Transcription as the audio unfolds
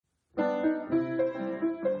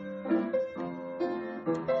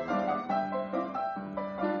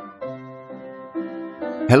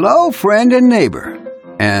Hello, friend and neighbor.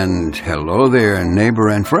 And hello there, neighbor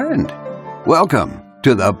and friend. Welcome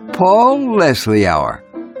to the Paul Leslie Hour.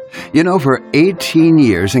 You know, for 18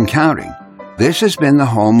 years and counting, this has been the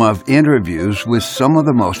home of interviews with some of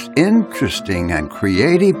the most interesting and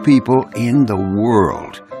creative people in the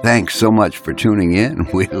world. Thanks so much for tuning in.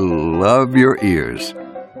 We love your ears.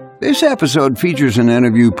 This episode features an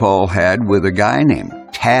interview Paul had with a guy named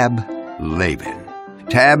Tab Laven.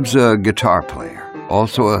 Tab's a guitar player,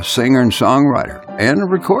 also a singer and songwriter, and a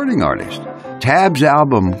recording artist. Tab's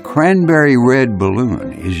album, Cranberry Red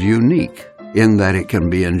Balloon, is unique in that it can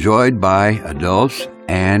be enjoyed by adults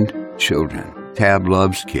and children. Tab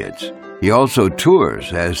loves kids. He also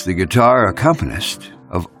tours as the guitar accompanist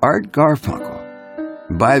of Art Garfunkel.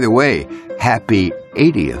 By the way, happy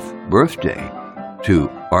 80th birthday to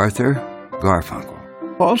Arthur Garfunkel,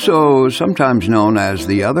 also sometimes known as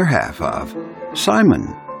the other half of Simon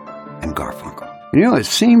and Garfunkel. You know, it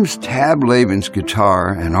seems Tab Laven's guitar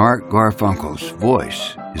and Art Garfunkel's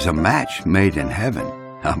voice is a match made in heaven.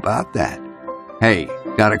 How about that? Hey,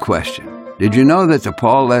 got a question. Did you know that the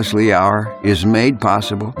Paul Leslie Hour is made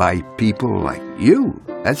possible by people like you?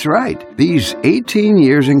 That's right. These 18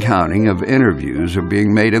 years and counting of interviews are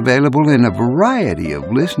being made available in a variety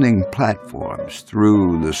of listening platforms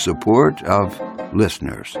through the support of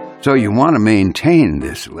listeners. So you want to maintain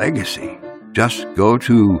this legacy. Just go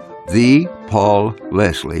to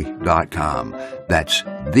thepaulleslie.com. That's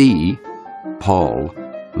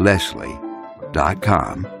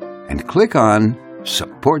thepaulleslie.com and click on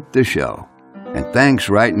Support the Show. And thanks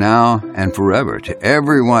right now and forever to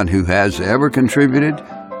everyone who has ever contributed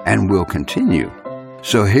and will continue.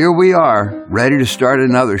 So here we are, ready to start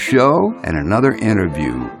another show and another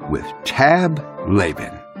interview with Tab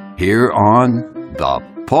Laven here on the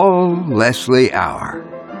Paul Leslie Hour.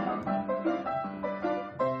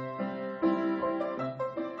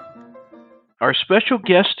 Our special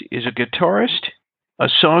guest is a guitarist, a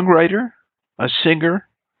songwriter, a singer,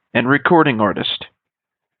 and recording artist.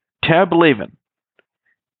 Tab Laven.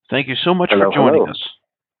 Thank you so much for joining us.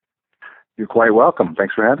 You're quite welcome.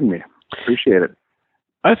 Thanks for having me. Appreciate it.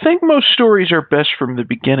 I think most stories are best from the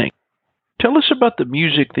beginning. Tell us about the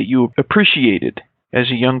music that you appreciated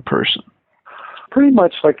as a young person. Pretty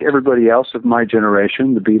much like everybody else of my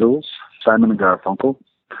generation, the Beatles, Simon and Garfunkel,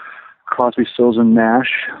 Crosby, Stills and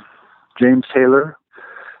Nash, James Taylor.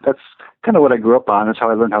 That's kind of what I grew up on. That's how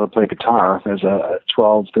I learned how to play guitar as a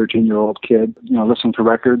 12, 13-year-old kid, listening to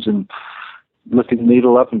records and lifting the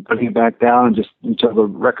needle up and putting it back down, and just until the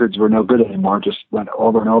records were no good anymore, just went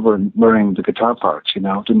over and over and learning the guitar parts,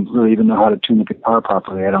 Didn't really even know how to tune the guitar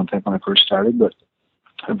properly, I don't think, when I first started, but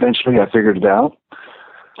eventually I figured it out.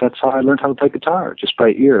 That's how I learned how to play guitar, just by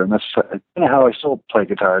ear, and that's kind of how I still play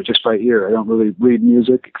guitar, just by ear. I don't really read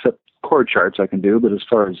music, except chord charts I can do, but as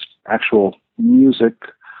far as actual music,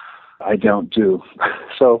 I don't do.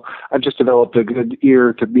 So I've just developed a good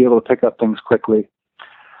ear to be able to pick up things quickly,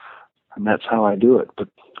 and that's how I do it. But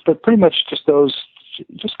pretty much just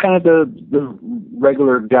kind of the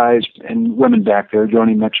regular guys and women back there.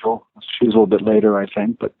 Joni Mitchell, she was a little bit later, I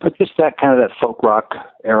think, but just that kind of that folk rock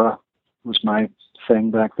era was my thing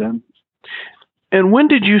back then. And when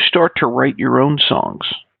did you start to write your own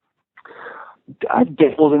songs? I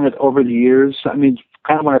dabbled in it over the years. I mean,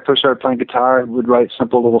 kind of when I first started playing guitar, I would write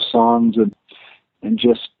simple little songs and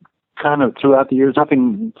just kind of throughout the years,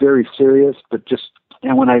 nothing very serious,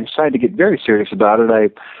 and when I decided to get very serious about it,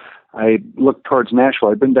 I looked towards Nashville.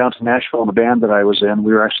 I'd been down to Nashville in the band that I was in.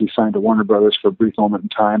 We were actually signed to Warner Brothers for a brief moment in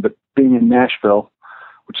time, but being in Nashville,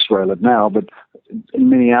 which is where I live now, but in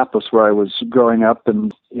Minneapolis where I was growing up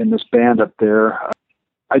and in this band up there,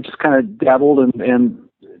 I just kind of dabbled and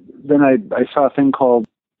then I saw a thing called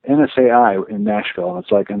NSAI in Nashville.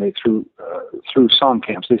 It's like, and they threw song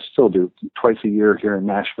camps. They still do twice a year here in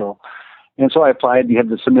Nashville. And so I applied. You had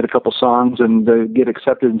to submit a couple songs and get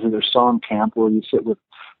accepted into their song camp, where you sit with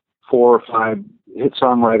 4 or 5 hit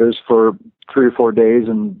songwriters for 3 or 4 days,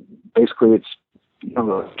 and basically it's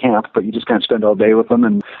a camp, but you just kind of spend all day with them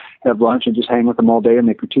and have lunch and just hang with them all day, and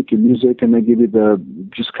they critique your music and they give you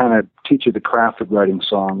just kind of teach you the craft of writing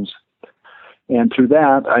songs. And through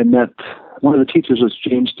that, I met one of the teachers was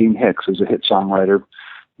James Dean Hicks, who's a hit songwriter,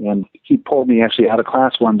 and he pulled me actually out of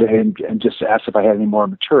class one day and just asked if I had any more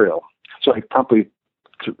material. So I promptly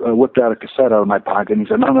whipped out a cassette out of my pocket, and he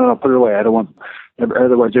said, no, put it away. I don't want,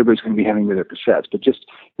 otherwise everybody's going to be handing me their cassettes. But just,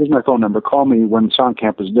 here's my phone number. Call me when song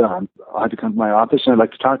camp is done. I'll have to come to my office, and I'd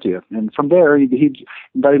like to talk to you. And from there, he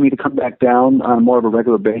invited me to come back down on more of a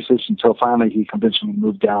regular basis until finally he convinced me to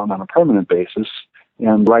move down on a permanent basis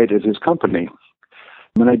and write at his company.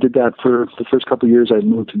 When I did that for the first couple of years, I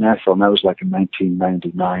moved to Nashville, and that was like in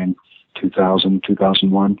 1999, 2000,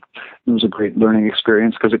 2001. It was a great learning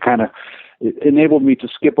experience because it enabled me to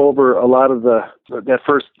skip over a lot of that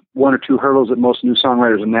first one or two hurdles that most new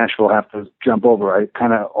songwriters in Nashville have to jump over. I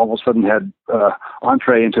kind of all of a sudden had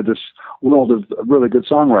entree into this world of really good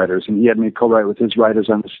songwriters, and he had me co-write with his writers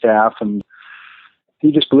on the staff, and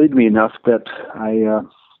he just believed me enough that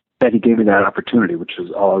that he gave me that opportunity, which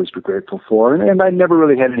I'll always be grateful for. And I never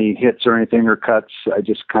really had any hits or anything or cuts. I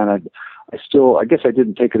just I guess I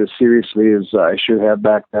didn't take it as seriously as I should have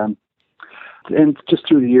back then. And just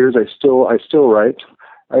through the years, I still write.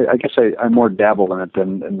 I guess I more dabble in it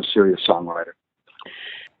than a serious songwriter.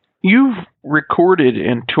 You've recorded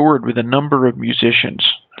and toured with a number of musicians,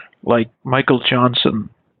 like Michael Johnson.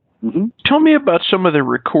 Mm-hmm. Tell me about some of the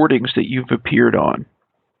recordings that you've appeared on.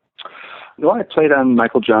 Well, I played on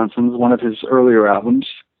Michael Johnson's, one of his earlier albums.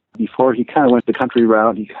 Before he kind of went the country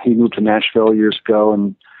route, he moved to Nashville years ago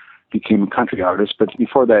and became a country artist. But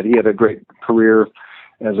before that, he had a great career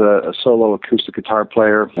as a solo acoustic guitar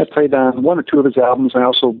player. I played on one or two of his albums. I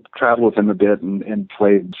also traveled with him a bit and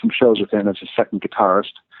played some shows with him as a second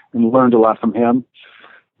guitarist and learned a lot from him.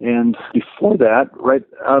 And before that, right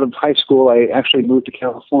out of high school, I actually moved to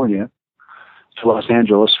California, to Los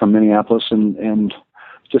Angeles from Minneapolis, and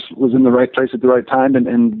just was in the right place at the right time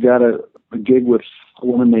and got a gig with a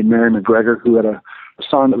woman named Mary McGregor, who had a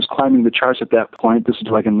song that was climbing the charts at that point. This is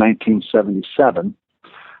like in 1977.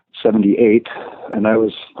 78, and I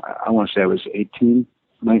want to say I was 18.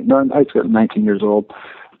 I was 19 years old.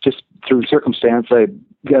 Just through circumstance, I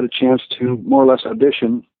got a chance to more or less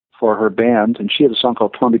audition for her band, and she had a song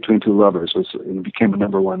called Torn Between Two Lovers. It became a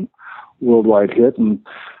 #1 worldwide hit, and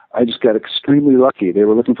I just got extremely lucky. They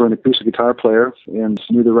were looking for an acoustic guitar player and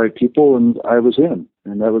knew the right people, and I was in.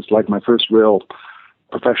 And that was like my first real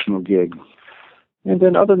professional gig. And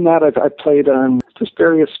then other than that, I played on just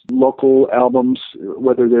various local albums,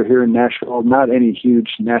 whether they're here in Nashville, not any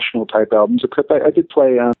huge national type albums, except I did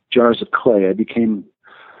play on Jars of Clay. I became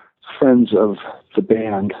friends of the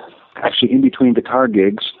band, actually in between guitar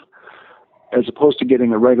gigs, as opposed to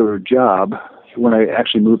getting a regular job. When I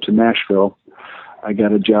actually moved to Nashville, I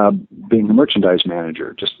got a job being a merchandise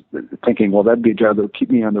manager, just thinking, well, that'd be a job that would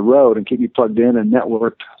keep me on the road and keep me plugged in and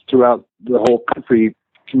networked throughout the whole country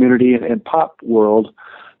community and pop world.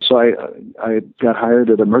 So I got hired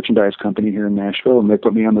at a merchandise company here in Nashville, and they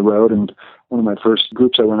put me on the road. And one of my first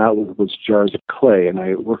groups I went out with was Jars of Clay, and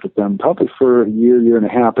I worked with them probably for a year and a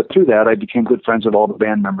half. But through that, I became good friends with all the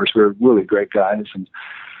band members, who were really great guys, and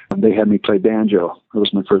they had me play banjo. That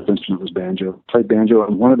was my first instrument, was banjo. Played banjo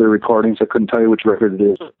on one of their recordings. I couldn't tell you which record it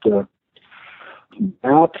is. I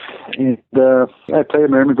played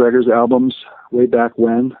Mary McGregor's albums way back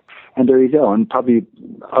when. And there you go, and probably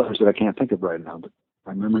others that I can't think of right now, but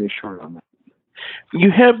my memory is short on that.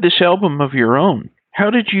 You have this album of your own. How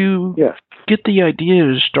did you get the idea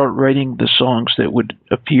to start writing the songs that would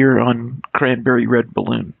appear on Cranberry Red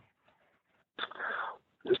Balloon?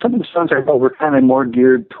 Some of the songs I wrote were kind of more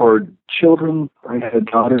geared toward children. I had a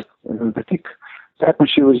daughter, I think back when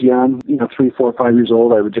she was young, 3, 4, 5 years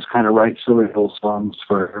old, I would just kind of write silly little songs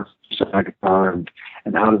for her on my guitar,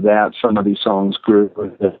 and out of that, some of these songs grew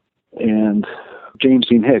with it. And James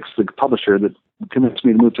Dean Hicks, the publisher that convinced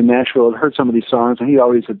me to move to Nashville, had heard some of these songs, and he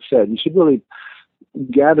always had said, you should really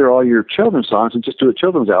gather all your children's songs and just do a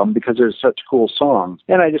children's album because there's such cool songs.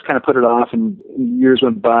 And I just kind of put it off, and years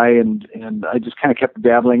went by, and I just kind of kept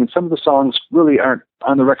dabbling. And some of the songs really aren't,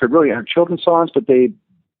 on the record, really aren't children's songs, but they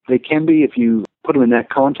can be if you put them in that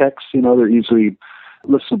context. They're easily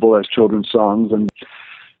listenable as children's songs. And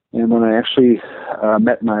when I actually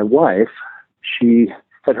met my wife, she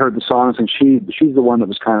had heard the songs, and she's the one that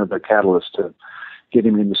was kind of the catalyst to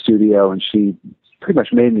getting me in the studio, and she pretty much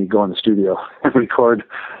made me go in the studio and record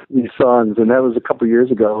these songs. And that was a couple of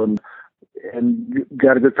years ago, and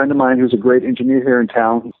got a good friend of mine who's a great engineer here in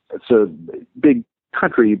town. It's a big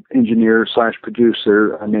country engineer /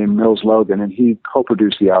 producer named Mills Logan, and he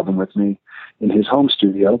co-produced the album with me in his home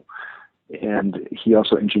studio, and he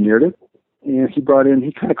also engineered it. And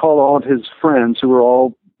he kind of called all of his friends who were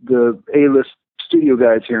all the A-list studio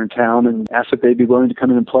guys here in town and asked if they'd be willing to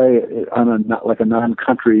come in and play on a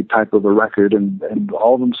non-country type of a record, and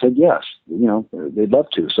all of them said yes. They'd love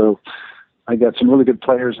to. So I got some really good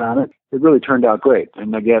players on it. It really turned out great,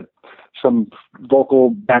 and I get some vocal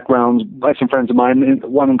backgrounds by some friends of mine,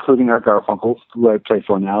 one including Art Garfunkel, who I play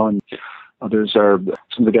for now, and others are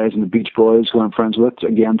some of the guys in the Beach Boys, who I'm friends with,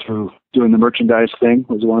 again, through doing the merchandise thing.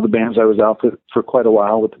 It was one of the bands I was out with for quite a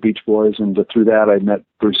while with the Beach Boys, and through that I met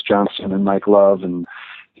Bruce Johnston and Mike Love and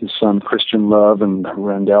his son Christian Love and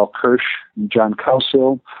Randall Kirsch, and John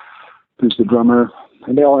Cowsill, who's the drummer,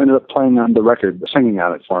 and they all ended up playing on the record, singing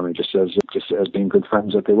on it for me, just as being good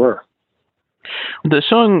friends that they were. The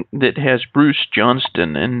song that has Bruce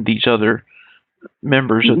Johnston and these other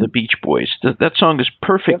members of the Beach Boys, that song is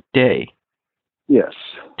Perfect Day. Yes.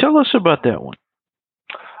 Tell us about that one.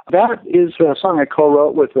 That is a song I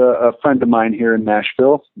co-wrote with a friend of mine here in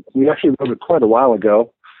Nashville. We actually wrote it quite a while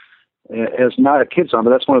ago. It's not a kid song, but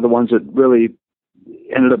that's one of the ones that really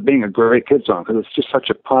ended up being a great kid song because it's just such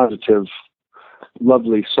a positive,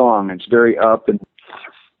 lovely song. It's very up and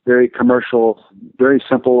very commercial, very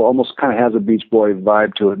simple, almost kind of has a Beach Boy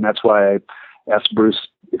vibe to it. And that's why I asked Bruce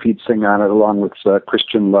if he'd sing on it along with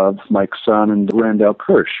Christian Love, Mike's son, and Randall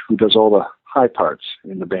Kirsch, who does all the high parts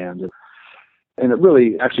in the band. And it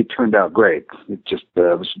really actually turned out great. It just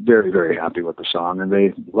was very, very happy with the song, and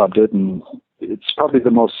they loved it. And it's probably the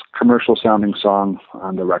most commercial sounding song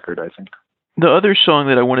on the record, I think. The other song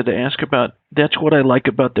that I wanted to ask about, That's What I Like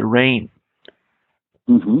About the Rain.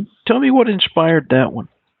 Mm-hmm. Tell me what inspired that one.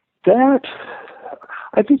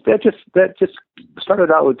 I think that just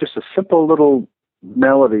started out with just a simple little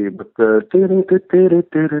melody with the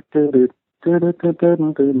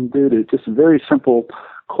just very simple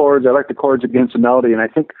chords. I like the chords against the melody, and I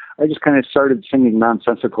think I just kind of started singing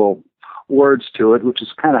nonsensical words to it, which is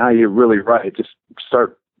kind of how you really write. Just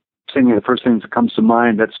start singing the first thing that comes to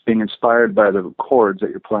mind that's being inspired by the chords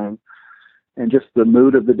that you're playing, and just the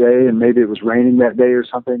mood of the day, and maybe it was raining that day or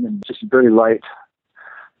something, and just very light,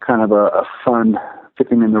 kind of a fun,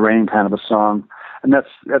 dipping in the rain kind of a song. And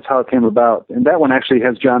that's how it came about. And that one actually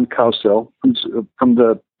has John Cowsill, who's from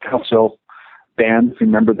the Cowsill band, if you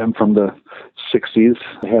remember them from the 60s.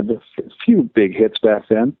 They had a few big hits back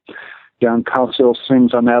then. John Cowsill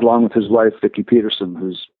sings on that along with his wife, Vicki Peterson,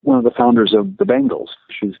 who's one of the founders of the Bangles.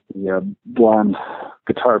 She's the blonde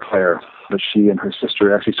guitar player, but she and her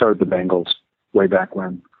sister actually started the Bangles way back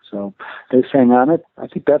when. So they sang on it. I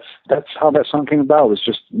think that's how that song came about. It was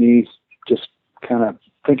just me just kind of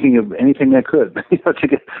thinking of anything I could, to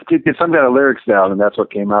get some kind of lyrics down, and that's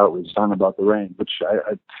what came out. It was a song about the rain, which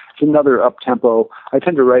it's another up-tempo. I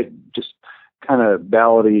tend to write just kind of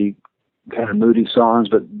ballady, kind of moody songs,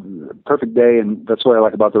 but Perfect Day, and That's What I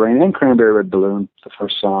Like About the Rain, and Cranberry Red Balloon, the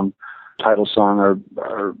first song, title song,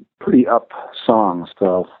 are pretty up songs.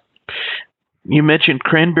 So you mentioned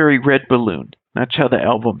Cranberry Red Balloon. That's how the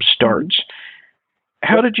album starts.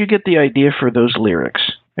 Mm-hmm. How did you get the idea for those lyrics?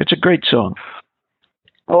 It's a great song.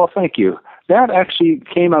 Oh, thank you. That actually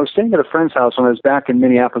came, I was staying at a friend's house when I was back in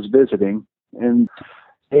Minneapolis visiting, and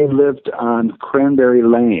they lived on Cranberry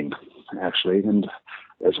Lane, actually. And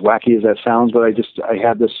as wacky as that sounds, but I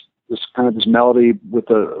had this kind of this melody with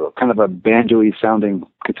a kind of a banjo-y sounding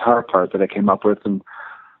guitar part that I came up with, and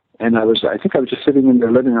I think I was just sitting in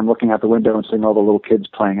their living room looking out the window and seeing all the little kids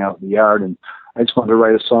playing out in the yard, and I just wanted to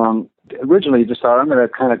write a song. Originally, just thought I'm going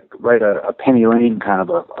to kind of write a Penny Lane kind of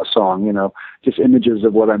a song, just images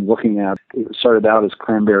of what I'm looking at. It started out as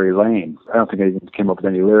Cranberry Lane. I don't think I even came up with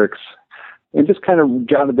any lyrics. And just kind of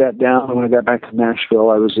jotted that down. And when I got back to Nashville,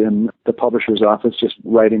 I was in the publisher's office just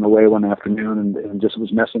writing away one afternoon and just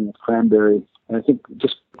was messing with Cranberry. And I think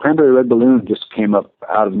just Cranberry Red Balloon just came up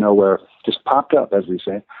out of nowhere, just popped up, as we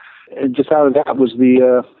say. And just out of that was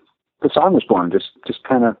the song was born. Just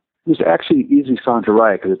kind of, it was actually an easy song to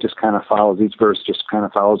write because it just kind of follows, each verse just kind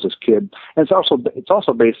of follows this kid. And it's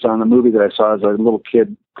also based on a movie that I saw as a little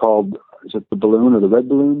kid called, is it The Balloon or The Red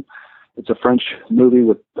Balloon? It's a French movie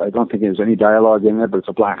with, I don't think there's any dialogue in it, but it's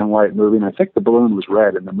a black and white movie. And I think the balloon was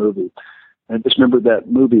red in the movie. And I just remembered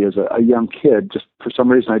that movie as a young kid. Just for some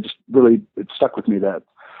reason, it stuck with me, that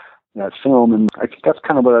film. And I think that's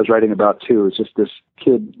kind of what I was writing about too. It's just this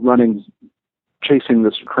kid running, chasing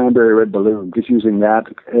this cranberry red balloon, just using that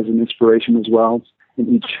as an inspiration as well.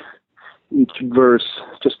 And each verse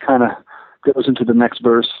just kind of goes into the next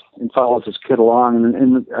verse and follows this kid along.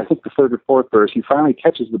 And I think the third or fourth verse, he finally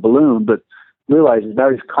catches the balloon, but realizes now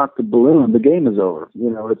he's caught the balloon, the game is over.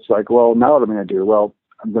 It's like, well, now what am I going to do? Well,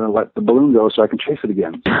 I'm going to let the balloon go so I can chase it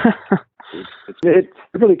again. It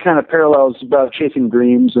really kind of parallels about chasing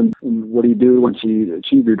dreams and what do you do once you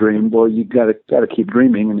achieve your dream? Well, you got to keep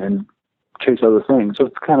dreaming and chase other things. So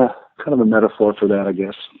it's kind of a metaphor for that, I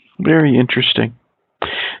guess. Very interesting.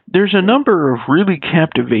 There's a number of really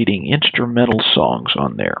captivating instrumental songs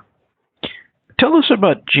on there. Tell us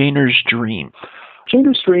about Janer's Dream.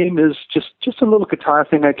 Janer's Dream is just a little guitar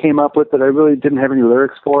thing I came up with that I really didn't have any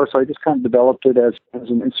lyrics for, so I just kind of developed it as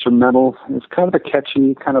an instrumental. It's kind of a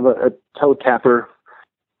catchy, kind of a toe tapper.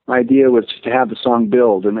 My idea was to have the song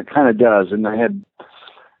build, and it kind of does. And I had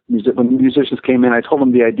when the musicians came in, I told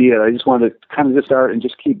them the idea. I just wanted to kind of just start and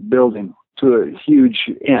just keep building to a huge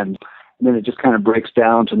end. And then it just kind of breaks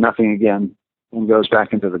down to nothing again and goes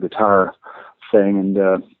back into the guitar thing.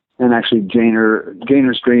 And actually,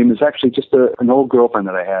 Janer's Dream is actually just an old girlfriend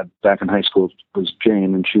that I had back in high school. Was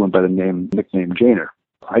Jane, and she went by the nickname Janer.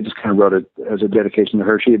 I just kind of wrote it as a dedication to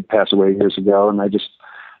her. She had passed away years ago, and I just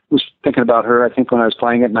was thinking about her, I think, when I was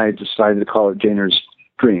playing it, and I decided to call it Janer's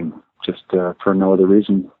Dream, just for no other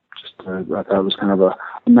reason. Just I thought it was kind of a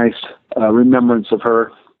nice remembrance of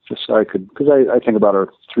her, just so I could, because I think about her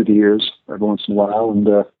through the years every once in a while,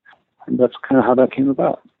 and that's kind of how that came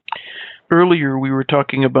about. Earlier, we were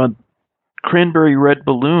talking about Cranberry Red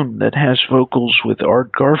Balloon that has vocals with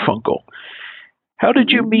Art Garfunkel. How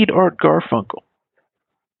did you meet Art Garfunkel?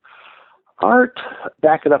 Art,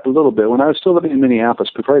 back it up a little bit. When I was still living in Minneapolis,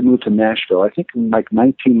 before I moved to Nashville, I think in like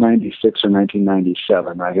 1996 or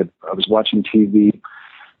 1997, I was watching TV,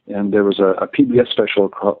 and there was a PBS special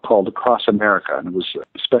called Across America, and it was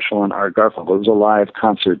a special on Art Garfunkel. It was a live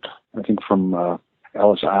concert, I think from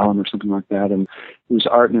Ellis Island or something like that, and it was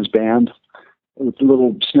Art and his band, with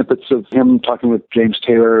little snippets of him talking with James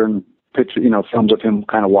Taylor and films of him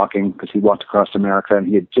kind of walking, because he walked across America, and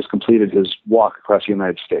he had just completed his walk across the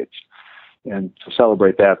United States. And to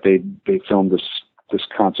celebrate that, they filmed this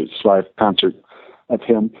concert, this live concert of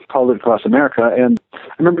him, called it Across America. And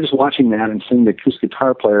I remember just watching that and seeing the acoustic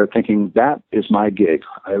guitar player, thinking, that is my gig.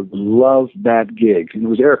 I love that gig. And it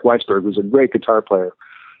was Eric Weisberg, who was a great guitar player,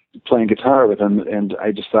 playing guitar with him. And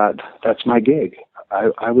I just thought, that's my gig.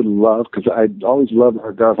 I would love, because I always loved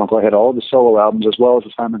Art Garfunkel. I had all the solo albums as well as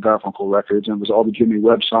the Simon Garfunkel records, and it was all the Jimmy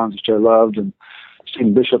Webb songs, which I loved, and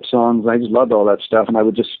Stephen Bishop songs. I just loved all that stuff. And I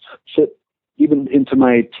would just sit, even into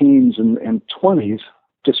my teens and 20s,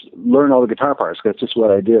 just learn all the guitar parts. That's just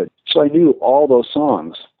what I did. So I knew all those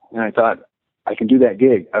songs, and I thought, I can do that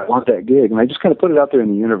gig. I want that gig. And I just kind of put it out there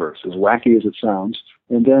in the universe, as wacky as it sounds.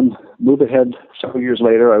 And then move ahead several years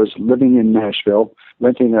later, I was living in Nashville,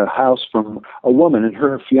 renting a house from a woman, and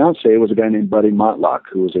her fiance was a guy named Buddy Motlock,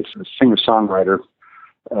 who was a singer-songwriter,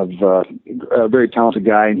 of a very talented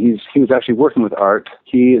guy, and he was actually working with Art.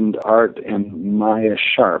 He and Art and Maya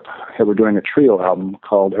Sharp were doing a trio album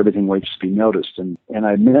called Everything Waits to Be Noticed, and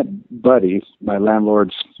I met Buddy, my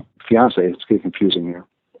landlord's fiance. It's getting confusing here.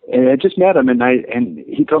 And I just met him, and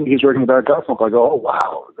he told me he's working with Art Garfunkel. I go, oh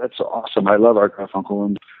wow, that's awesome! I love Art Garfunkel,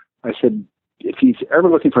 and I said, if he's ever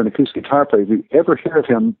looking for an acoustic guitar player, if you ever hear of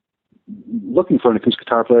him looking for an acoustic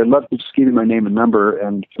guitar player, I'd love to just give you my name and number,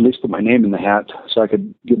 and at least put my name in the hat so I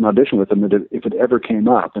could get an audition with him if it ever came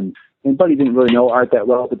up. And Buddy didn't really know Art that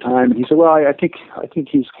well at the time, and he said, well, I think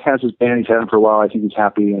he has his band. He's had him for a while. I think he's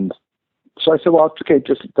happy. And so I said, well, it's okay.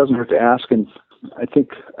 It doesn't hurt to ask. And I think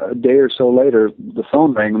a day or so later, the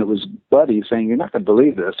phone rang, and it was Buddy saying, you're not going to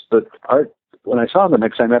believe this, but Art, when I saw him the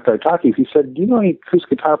next time after I talked to you, he said, do you know any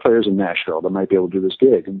acoustic guitar players in Nashville that might be able to do this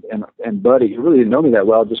gig? And Buddy, he really didn't know me that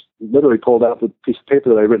well, just literally pulled out the piece of paper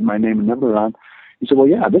that I written my name and number on. He said, well,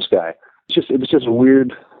 yeah, this guy. It was just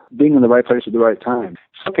weird being in the right place at the right time.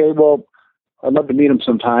 Okay, well, I'd love to meet him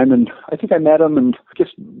sometime. And I think I met him and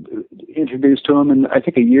just introduced to him. And I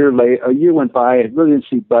think a year went by. I really didn't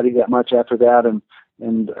see Buddy that much after that.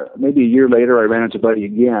 And maybe a year later, I ran into Buddy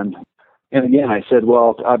again. And again, I said,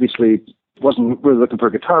 well, obviously, wasn't really looking for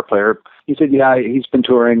a guitar player. He said, yeah, he's been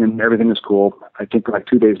touring and everything is cool. I think like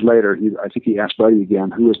 2 days later, I think he asked Buddy again,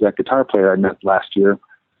 who was that guitar player I met last year?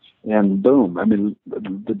 And boom, I mean,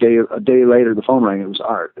 a day later, the phone rang. It was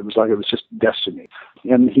Art. It was like it was just destiny.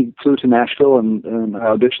 And he flew to Nashville and I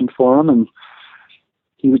auditioned for him, and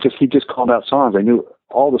he just called out songs. I knew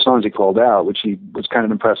all the songs he called out, which he was kind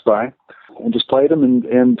of impressed by, and just played them.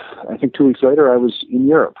 And I think 2 weeks later, I was in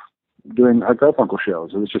Europe doing Art Garfunkel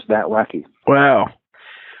shows. It was just that wacky. Wow.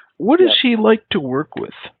 What is he like to work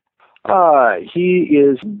with? He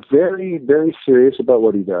is very, very serious about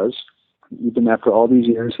what he does. Even after all these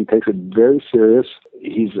years, he takes it very serious.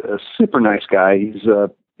 He's a super nice guy. He's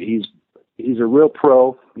a real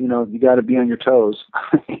pro. You know, you got to be on your toes.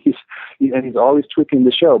 He's always tweaking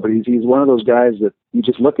the show, but he's one of those guys that you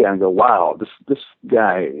just look at and go, wow, this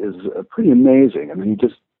guy is pretty amazing. I mean,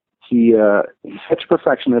 he's such a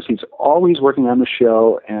perfectionist. He's always working on the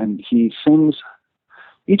show, and he sings.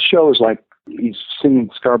 Each show is like he's singing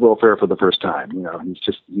Scarborough Fair for the first time. You know,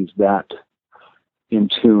 he's that in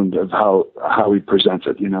tune of how he presents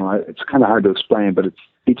it. You know, it's kind of hard to explain, but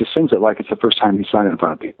he just sings it like it's the first time he's sung it in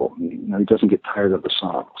front of people. You know, he doesn't get tired of the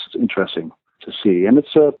songs. It's interesting to see, and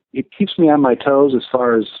it keeps me on my toes as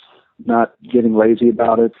far as not getting lazy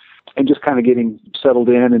about it, and just kind of getting settled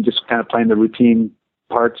in and just kind of playing the routine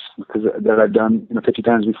parts that I've done 50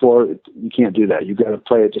 times before. You can't do that. You've got to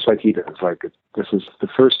play it just like he does. Like, this is the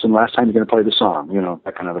first and last time you're going to play the song,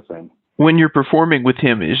 that kind of a thing. When you're performing with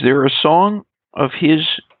him, is there a song of his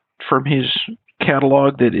from his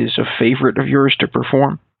catalog that is a favorite of yours to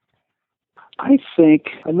perform? I think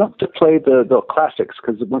I love to play the classics,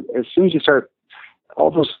 because as soon as you start,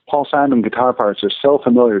 all those Paul Simon guitar parts are so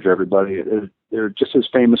familiar to everybody. They're just as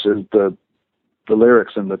famous as the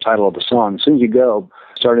lyrics and the title of the song. As soon as you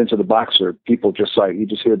start into the Boxer, people you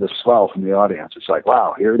just hear the swell from the audience. It's like,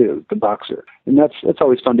 wow, here it is, the Boxer. And that's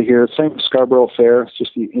always fun to hear. Same with Scarborough Fair. It's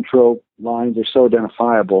just the intro lines are so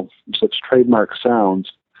identifiable, such trademark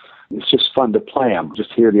sounds. It's just fun to play them.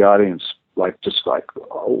 Just hear the audience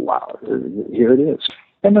oh wow, here it is.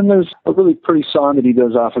 And then there's a really pretty song that he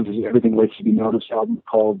does off of his Everything Waits to Be Noticed album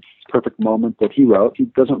called Perfect Moment that he wrote. He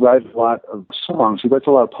doesn't write a lot of songs. He writes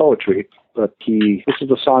a lot of poetry, but this is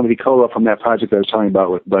a song that he co-wrote from that project I was talking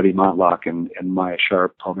about with Buddy Montlock and Maya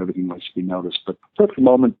Sharp called Everything Waits to Be Noticed. But Perfect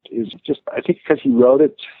Moment is just, I think because he wrote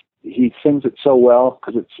it, he sings it so well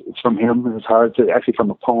because it's from him in his heart. It's actually from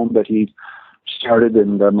a poem that he started,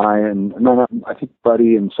 and Maya and I think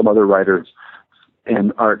Buddy and some other writers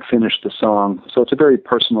and Art finished the song. So it's a very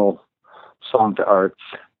personal song to Art.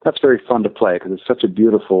 That's very fun to play because it's such a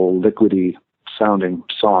beautiful, liquidy sounding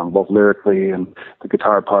song, both lyrically and the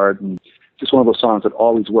guitar part, and just one of those songs that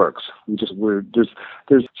always works.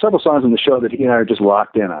 There's several songs in the show that he and I are just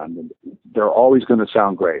locked in on. They're always going to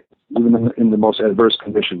sound great, even in the most adverse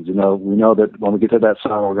conditions. We know that when we get to that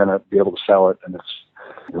song, we're going to be able to sell it. And it's,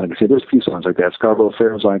 like I said, there's a few songs like that. Scarborough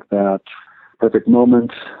Fair is like that. Perfect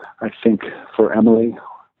Moment, I think, for Emily,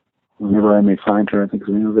 Whenever I May Find Her, I think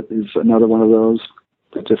the name of it is another one of those.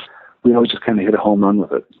 We always just kind of hit a home run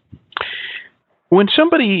with it. When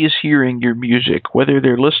somebody is hearing your music, whether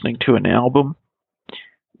they're listening to an album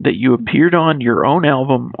that you appeared on, your own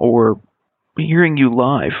album, or hearing you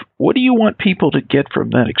live, what do you want people to get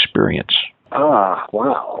from that experience?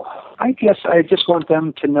 Wow. I guess I just want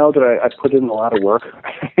them to know that I put in a lot of work.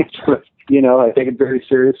 I take it very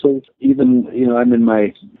seriously. Even, I'm in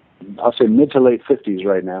my, I'll say mid to late 50s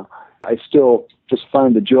right now. I still just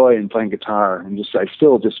find the joy in playing guitar, and I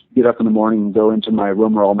still just get up in the morning and go into my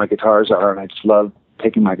room where all my guitars are, and I just love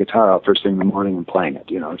taking my guitar out first thing in the morning and playing it.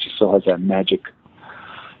 It just still has that magic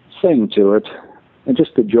thing to it, and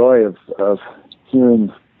just the joy of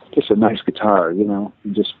hearing just a nice guitar, and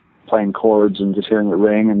just playing chords and just hearing it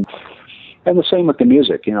ring, and the same with the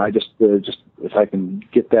music. I just if I can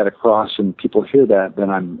get that across and people hear that, then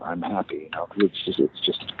I'm happy. It's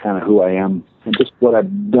just kind of who I am and just what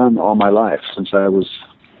I've done all my life since I was,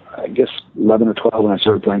 I guess, 11 or 12 when I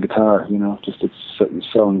started playing guitar. It's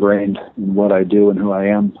so ingrained in what I do and who I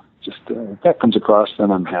am. Just if that comes across,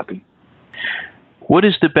 then I'm happy. What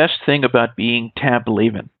is the best thing about being Tab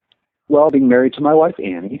Laven? Well, being married to my wife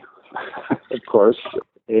Annie, of course.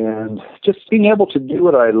 And just being able to do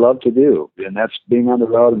what I love to do, and that's being on the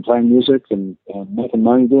road and playing music and making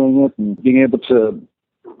money doing it, and being able to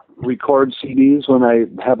record CDs when I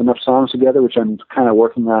have enough songs together, which I'm kind of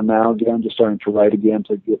working on now again, just starting to write again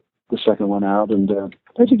to get the second one out. And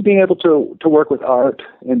I think being able to work with Art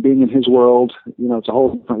and being in his world, it's a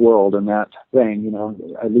whole different world in that thing.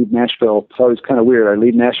 I leave Nashville. It's always kind of weird. I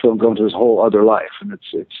leave Nashville and go into this whole other life, and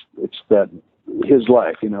it's that his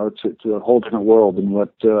life. It's a whole different world than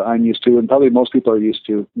what I'm used to, and probably most people are used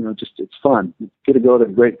to. It's fun. You get to go to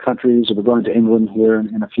great countries. We're going to England here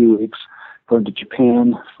in a few weeks. Going to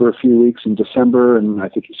Japan for a few weeks in December, and I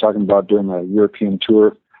think he's talking about doing a European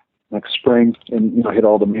tour next spring, and hit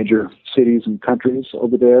all the major cities and countries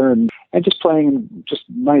over there, and just playing in just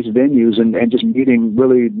nice venues and just meeting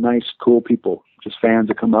really nice, cool people, just fans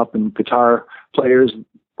that come up, and guitar players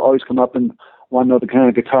always come up and want to know the kind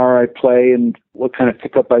of guitar I play and what kind of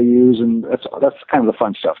pickup I use, and that's kind of the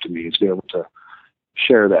fun stuff to me, is to be able to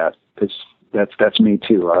share that, because that's me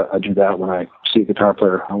too. I do that when I see a guitar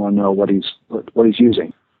player. I want to know what he's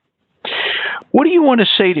using. What do you want to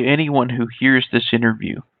say to anyone who hears this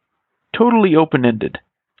interview? Totally open-ended.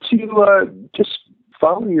 To just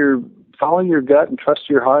follow your gut and trust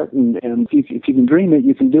your heart, and if you can dream it,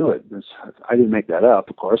 you can do it. I didn't make that up,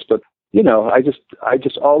 of course, but I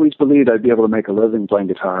just always believed I'd be able to make a living playing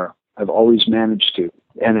guitar. I've always managed to,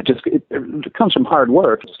 and it comes from hard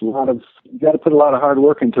work. You got to put a lot of hard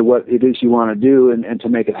work into what it is you want to do, and to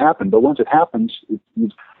make it happen. But once it happens,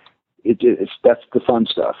 that's the fun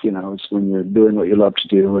stuff. It's when you're doing what you love to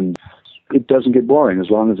do, and it doesn't get boring as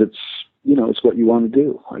long as it's what you want to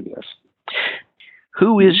do, I guess.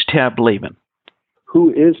 Who is Tab Laven?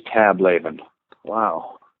 Who is Tab Laven?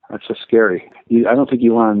 Wow, that's so scary. I don't think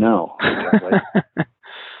you want to know.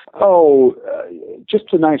 Oh,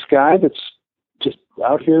 just a nice guy that's just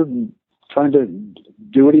out here trying to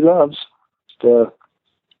do what he loves.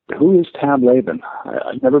 Who is Tab Laven?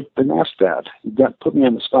 I've never been asked that. You put me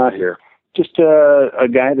on the spot here. Just a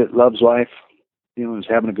guy that loves life, is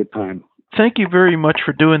having a good time. Thank you very much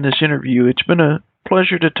for doing this interview. It's been a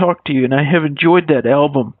pleasure to talk to you, and I have enjoyed that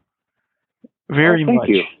album very much.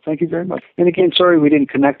 Thank you very much. And again, sorry we didn't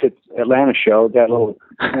connect at Atlanta show. Got a little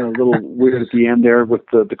weird at the end there with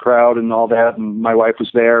the crowd and all that, and my wife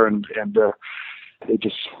was there, and I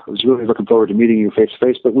was really looking forward to meeting you face to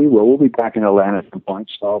face. But we'll be back in Atlanta at some point,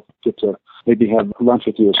 so I'll get to maybe have lunch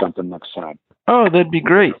with you or something next time. Oh, that'd be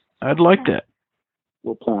great. I'd like that.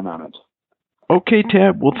 We'll plan on it. Okay,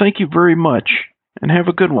 Tab. Well, thank you very much, and have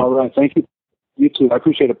a good one. All right. Thank you. You too. I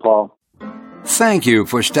appreciate it, Paul. Thank you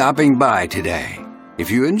for stopping by today.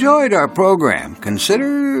 If you enjoyed our program,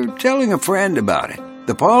 consider telling a friend about it.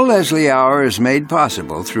 The Paul Leslie Hour is made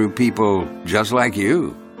possible through people just like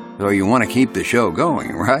you. So you want to keep the show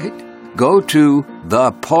going, right? Go to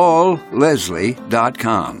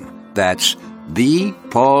thepaulleslie.com. That's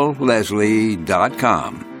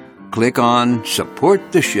thepaulleslie.com. Click on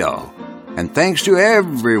Support the Show. And thanks to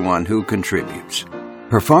everyone who contributes.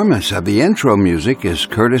 Performance of the intro music is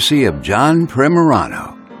courtesy of John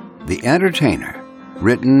Primorano, The Entertainer,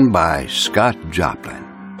 written by Scott Joplin.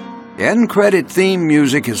 End credit theme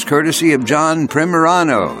music is courtesy of John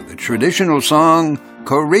Primorano, the traditional song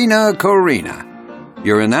Corina Corina.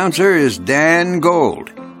 Your announcer is Dan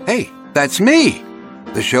Gold. Hey, that's me.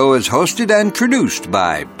 The show is hosted and produced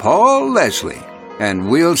by Paul Leslie.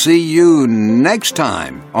 And we'll see you next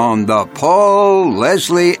time on the Paul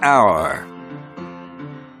Leslie Hour.